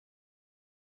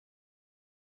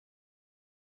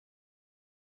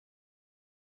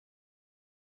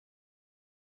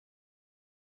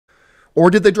Or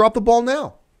did they drop the ball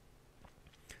now?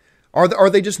 Are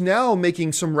they just now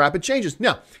making some rapid changes?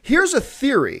 Now, here's a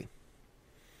theory.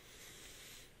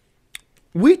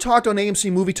 We talked on AMC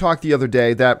Movie Talk the other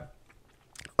day that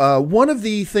one of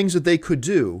the things that they could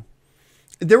do,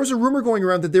 there was a rumor going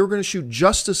around that they were going to shoot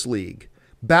Justice League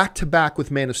back to back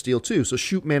with Man of Steel 2. So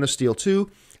shoot Man of Steel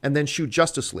 2 and then shoot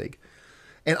Justice League.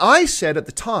 And I said at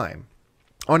the time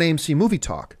on AMC Movie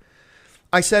Talk,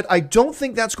 I said, I don't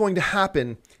think that's going to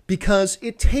happen because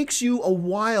it takes you a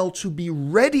while to be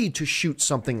ready to shoot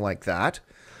something like that.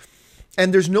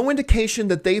 And there's no indication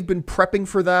that they've been prepping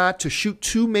for that, to shoot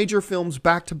 2 major films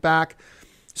back to back.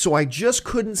 So I just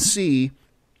couldn't see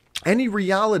any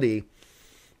reality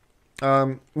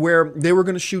where they were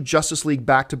going to shoot Justice League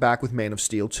back to back with Man of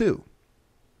Steel 2.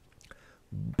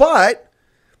 But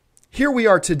here we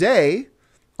are today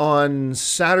on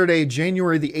Saturday,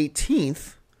 January the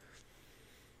 18th.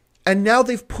 And now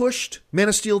they've pushed Man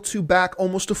of Steel 2 back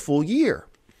almost a full year.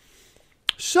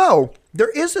 So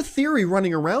there is a theory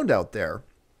running around out there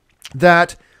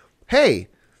that, hey,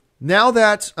 now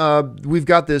that we've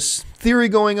got this theory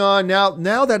going on,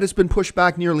 now that it's been pushed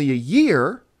back nearly a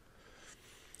year,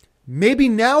 maybe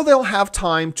now they'll have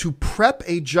time to prep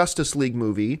a Justice League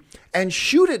movie and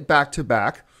shoot it back to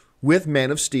back with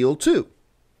Man of Steel 2.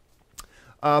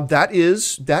 That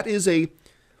is a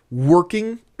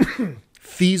working,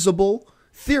 feasible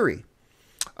theory.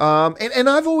 And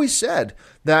I've always said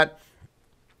that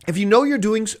if you know you're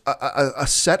doing a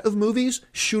set of movies,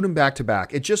 shoot them back to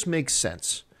back. It just makes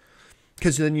sense.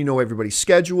 Because then you know everybody's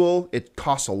schedule. It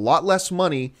costs a lot less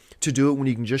money to do it when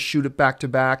you can just shoot it back to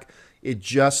back. It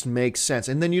just makes sense.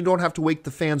 And then you don't have to wait, the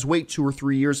fans wait 2 or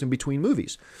 3 years in between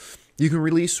movies. You can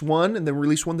release one and then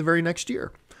release one the very next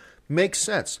year. Makes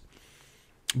sense.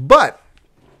 But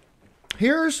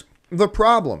here's the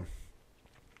problem.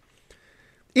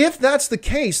 If that's the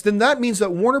case, then that means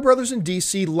that Warner Brothers and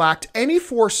DC lacked any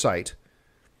foresight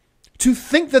to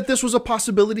think that this was a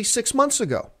possibility 6 months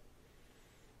ago.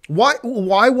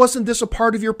 Why wasn't this a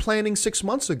part of your planning 6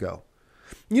 months ago?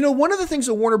 You know, one of the things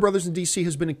that Warner Brothers and DC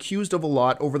has been accused of a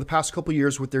lot over the past couple of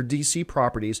years with their DC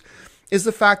properties is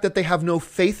the fact that they have no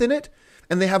faith in it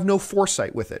and they have no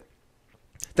foresight with it.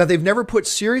 That they've never put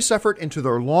serious effort into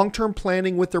their long-term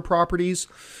planning with their properties,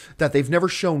 that they've never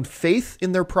shown faith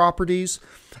in their properties,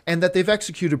 and that they've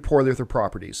executed poorly with their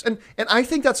properties. And I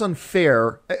think that's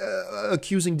unfair,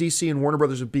 accusing DC and Warner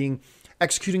Brothers of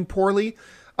executing poorly.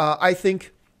 I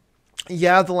think,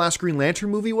 yeah, the last Green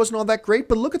Lantern movie wasn't all that great,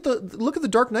 but look at the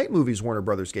Dark Knight movies Warner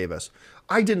Brothers gave us.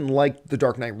 I didn't like The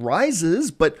Dark Knight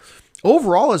Rises, but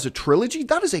overall as a trilogy,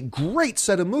 that is a great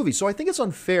set of movies. So I think it's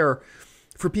unfair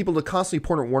for people to constantly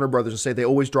point at Warner Brothers and say they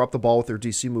always drop the ball with their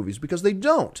DC movies, because they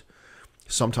don't.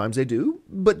 Sometimes they do,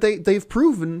 but they've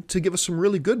proven to give us some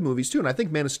really good movies too. And I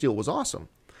think Man of Steel was awesome.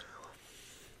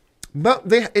 But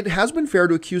it has been fair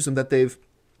to accuse them that they've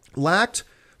lacked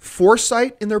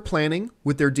foresight in their planning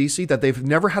with their DC, that they've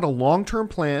never had a long-term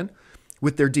plan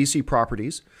with their DC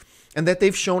properties, and that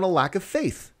they've shown a lack of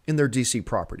faith in their DC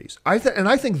properties. And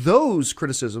I think those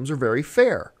criticisms are very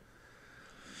fair.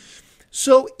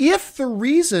 So if the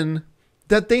reason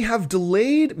that they have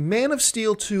delayed Man of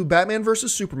Steel 2, Batman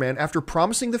vs. Superman, after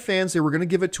promising the fans they were going to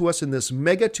give it to us in this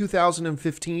mega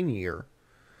 2015 year,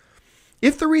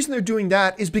 if the reason they're doing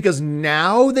that is because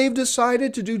now they've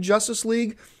decided to do Justice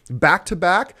League back to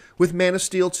back with Man of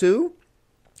Steel 2,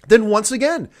 then once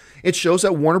again, it shows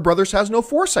that Warner Brothers has no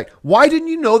foresight. Why didn't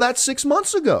you know that 6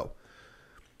 months ago?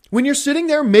 When you're sitting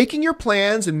there making your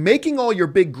plans and making all your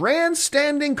big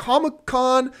grandstanding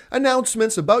Comic-Con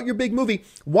announcements about your big movie,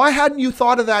 why hadn't you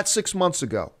thought of that 6 months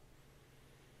ago?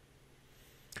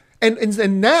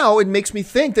 And now it makes me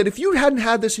think that if you hadn't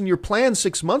had this in your plan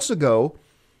 6 months ago,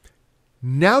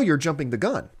 now you're jumping the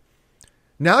gun.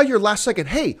 Now you're last second,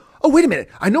 hey, oh, wait a minute.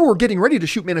 I know we're getting ready to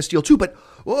shoot Man of Steel 2, but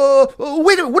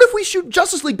wait a minute. What if we shoot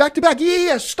Justice League back to back?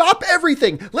 Yeah, stop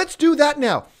everything. Let's do that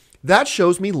now. That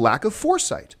shows me lack of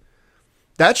foresight.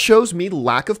 That shows me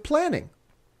lack of planning.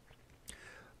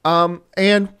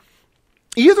 And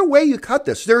either way you cut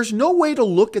this, there's no way to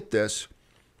look at this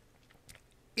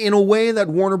in a way that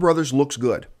Warner Brothers looks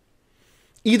good.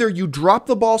 Either you dropped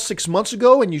the ball 6 months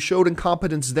ago and you showed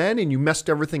incompetence then and you messed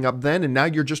everything up then and now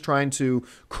you're just trying to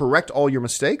correct all your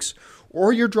mistakes,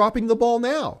 or you're dropping the ball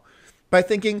now by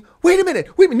thinking, wait a minute,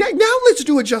 now let's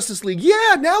do a Justice League.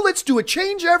 Yeah, now let's do it.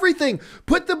 Change everything.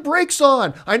 Put the brakes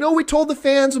on. I know we told the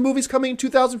fans the movie's coming in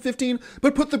 2015,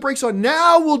 but put the brakes on.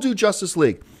 Now we'll do Justice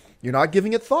League. You're not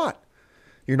giving it thought.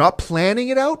 You're not planning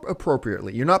it out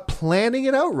appropriately. You're not planning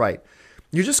it out right.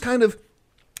 You're just kind of,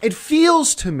 it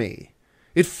feels to me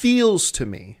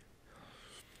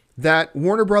that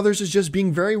Warner Brothers is just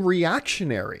being very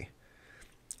reactionary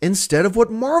instead of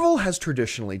what Marvel has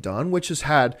traditionally done, which has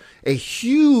had a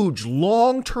huge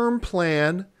long-term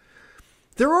plan.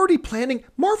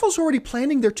 Marvel's already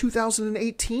planning their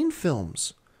 2018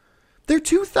 films. Their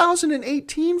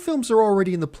 2018 films are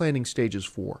already in the planning stages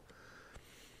for.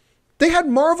 They had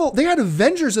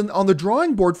Avengers on the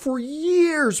drawing board for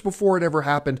years before it ever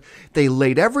happened. They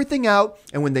laid everything out,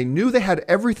 and when they knew they had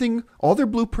everything, all their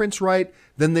blueprints right,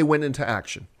 then they went into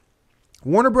action.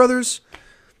 Warner Brothers,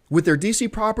 with their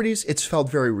DC properties, it's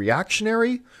felt very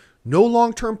reactionary, no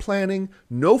long-term planning,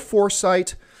 no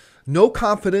foresight, no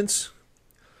confidence,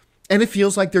 and it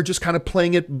feels like they're just kind of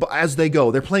playing it as they go.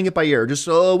 They're playing it by ear. Just,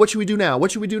 what should we do now?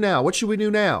 What should we do now? What should we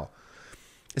do now?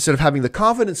 Instead of having the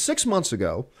confidence 6 months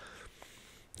ago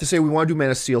to say we want to do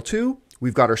Man of Steel 2,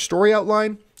 we've got our story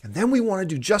outline, and then we want to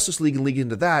do Justice League and League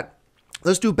into that.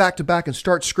 Let's do back-to-back and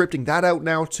start scripting that out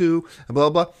now too, and blah,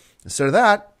 blah, blah. Instead of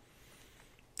that,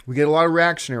 we get a lot of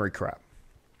reactionary crap.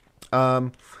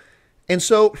 And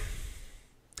so,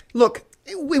 look,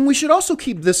 and we should also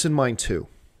keep this in mind too.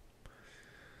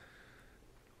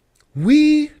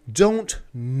 We don't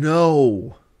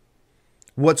know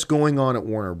what's going on at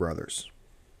Warner Brothers.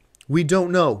 We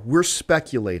don't know. We're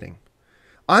speculating.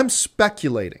 I'm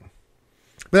speculating.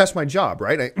 But that's my job,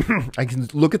 right? I can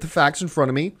look at the facts in front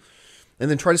of me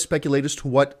and then try to speculate as to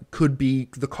what could be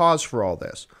the cause for all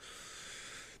this.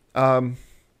 And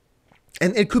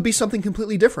it could be something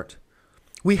completely different.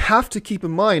 We have to keep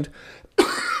in mind,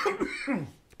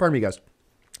 pardon me, guys,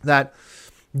 that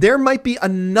there might be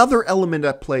another element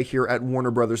at play here at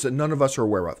Warner Brothers that none of us are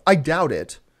aware of. I doubt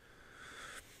it,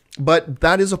 but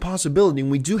that is a possibility, and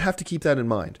we do have to keep that in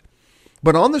mind.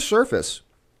 But on the surface,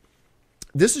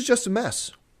 this is just a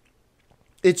mess.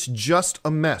 It's just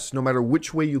a mess, no matter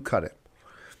which way you cut it.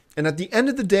 And at the end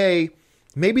of the day,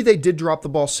 maybe they did drop the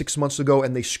ball 6 months ago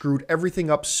and they screwed everything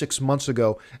up 6 months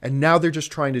ago, and now they're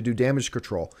just trying to do damage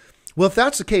control. Well, if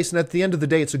that's the case, and at the end of the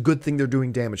day, it's a good thing they're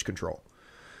doing damage control,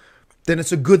 then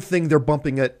it's a good thing they're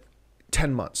bumping it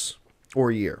 10 months or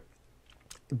a year.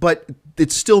 But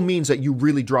it still means that you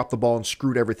really dropped the ball and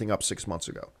screwed everything up 6 months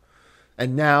ago.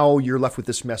 And now you're left with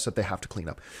this mess that they have to clean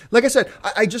up. Like I said,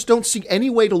 I just don't see any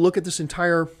way to look at this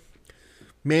entire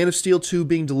Man of Steel 2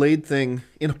 being delayed thing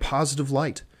in a positive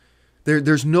light.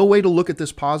 There's no way to look at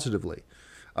this positively.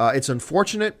 It's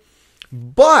unfortunate,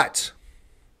 but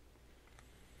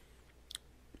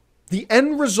the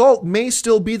end result may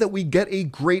still be that we get a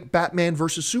great Batman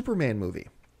versus Superman movie.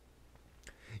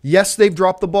 Yes, they've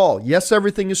dropped the ball. Yes,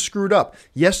 everything is screwed up.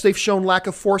 Yes, they've shown lack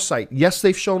of foresight. Yes,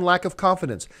 they've shown lack of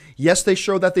confidence. Yes, they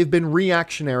show that they've been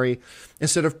reactionary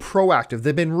instead of proactive.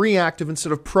 They've been reactive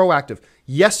instead of proactive.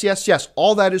 Yes, yes, yes.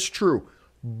 All that is true.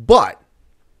 But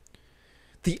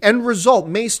the end result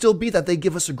may still be that they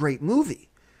give us a great movie.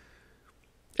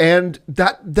 And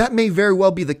that may very well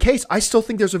be the case. I still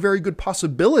think there's a very good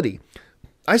possibility.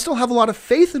 I still have a lot of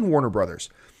faith in Warner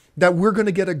Brothers that we're going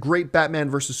to get a great Batman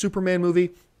versus Superman movie.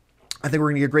 I think we're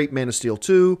going to get a great Man of Steel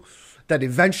 2, that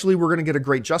eventually we're going to get a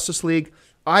great Justice League.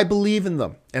 I believe in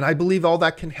them, and I believe all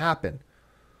that can happen.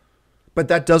 But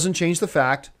that doesn't change the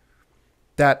fact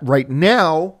that right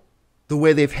now, the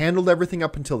way they've handled everything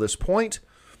up until this point,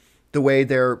 the way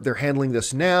they're handling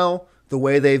this now, the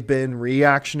way they've been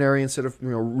reactionary instead of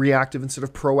reactive instead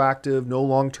of proactive, no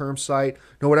long-term sight,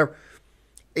 no whatever,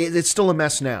 it's still a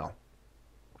mess now.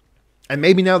 And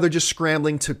maybe now they're just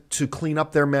scrambling to clean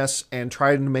up their mess and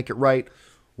try to make it right,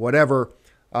 whatever.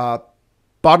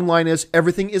 Bottom line is,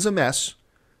 everything is a mess,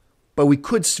 but we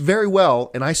could very well,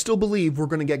 and I still believe we're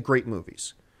going to get great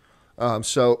movies.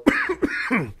 So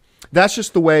that's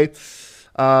just the way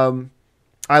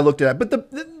I looked at it.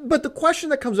 But the question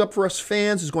that comes up for us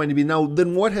fans is going to be, now,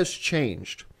 then what has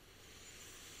changed?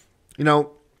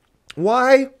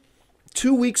 Why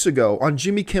 2 weeks ago on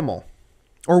Jimmy Kimmel,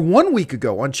 or 1 week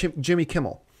ago on Jimmy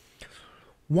Kimmel,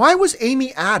 why was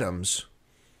Amy Adams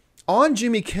on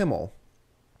Jimmy Kimmel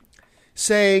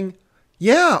saying,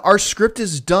 yeah, our script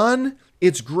is done,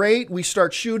 it's great, we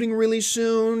start shooting really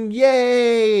soon,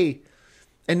 yay!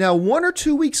 And now 1 or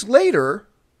 2 weeks later,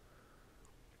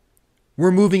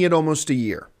 we're moving it almost a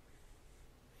year.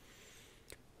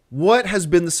 What has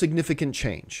been the significant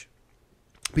change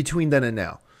between then and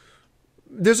now?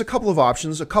 There's a couple of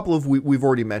options, a couple of we've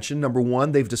already mentioned. Number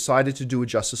one, they've decided to do a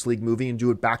Justice League movie and do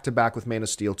it back-to-back with Man of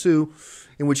Steel 2,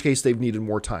 in which case they've needed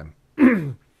more time,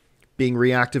 being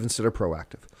reactive instead of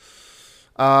proactive.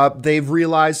 They've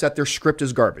realized that their script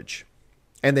is garbage,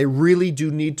 and they really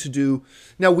do need to do...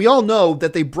 Now, we all know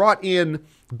that they brought in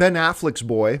Ben Affleck's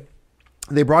boy.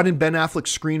 They brought in Ben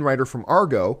Affleck's screenwriter from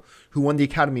Argo, who won the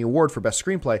Academy Award for Best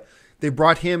Screenplay. They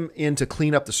brought him in to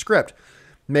clean up the script.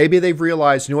 Maybe they've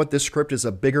realized, you know what, this script is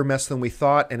a bigger mess than we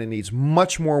thought, and it needs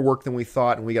much more work than we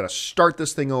thought, and we got to start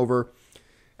this thing over,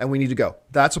 and we need to go.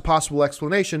 That's a possible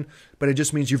explanation, but it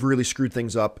just means you've really screwed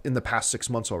things up in the past 6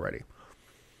 months already.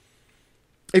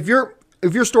 If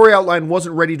your story outline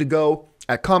wasn't ready to go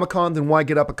at Comic-Con, then why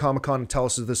get up at Comic-Con and tell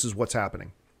us that this is what's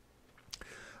happening?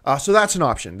 So that's an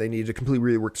option. They need to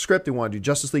completely rework the script. They want to do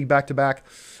Justice League back-to-back.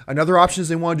 Another option is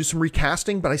they want to do some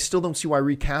recasting, but I still don't see why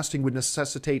recasting would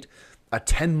necessitate a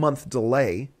 10-month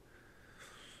delay.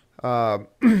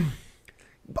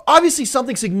 Obviously,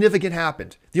 something significant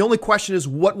happened. The only question is,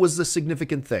 what was the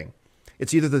significant thing?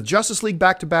 It's either the Justice League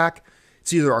back-to-back.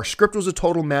 It's either our script was a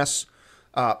total mess.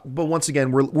 But once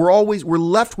again, we're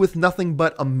left with nothing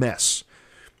but a mess.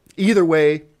 Either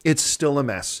way, it's still a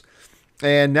mess.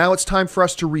 And now it's time for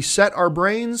us to reset our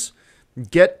brains,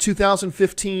 get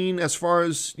 2015 as far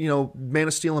as, Man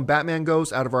of Steel and Batman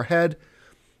goes out of our head,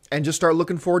 and just start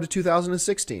looking forward to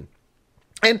 2016.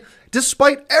 And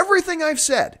despite everything I've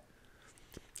said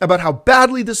about how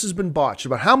badly this has been botched,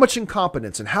 about how much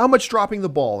incompetence and how much dropping the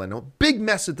ball and a big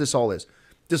mess that this all is,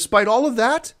 despite all of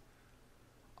that,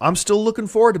 I'm still looking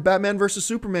forward to Batman versus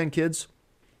Superman, kids.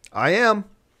 I am.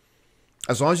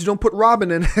 As long as you don't put Robin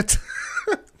in it.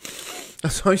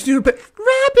 As long as you don't put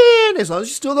Robin, as long as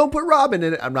you still don't put Robin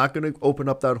in it, I'm not going to open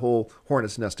up that whole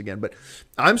hornet's nest again. But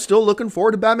I'm still looking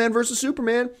forward to Batman versus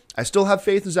Superman. I still have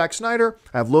faith in Zack Snyder.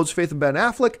 I have loads of faith in Ben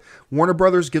Affleck. Warner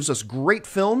Brothers gives us great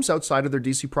films outside of their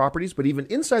DC properties, but even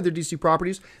inside their DC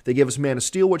properties, they gave us Man of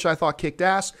Steel, which I thought kicked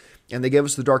ass, and they gave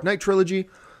us the Dark Knight trilogy.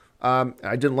 I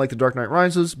didn't like the Dark Knight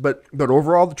Rises, but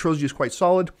overall, the trilogy is quite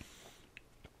solid.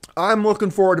 I'm looking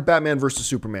forward to Batman versus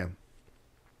Superman.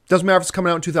 Doesn't matter if it's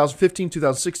coming out in 2015,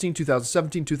 2016,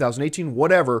 2017, 2018,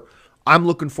 whatever. I'm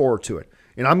looking forward to it.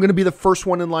 And I'm going to be the first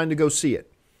one in line to go see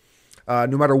it.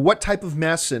 No matter what type of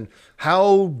mess and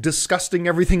how disgusting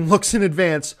everything looks in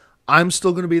advance, I'm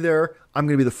still going to be there. I'm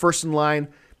going to be the first in line,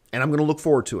 and I'm going to look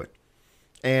forward to it.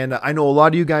 And I know a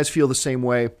lot of you guys feel the same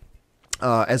way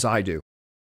as I do.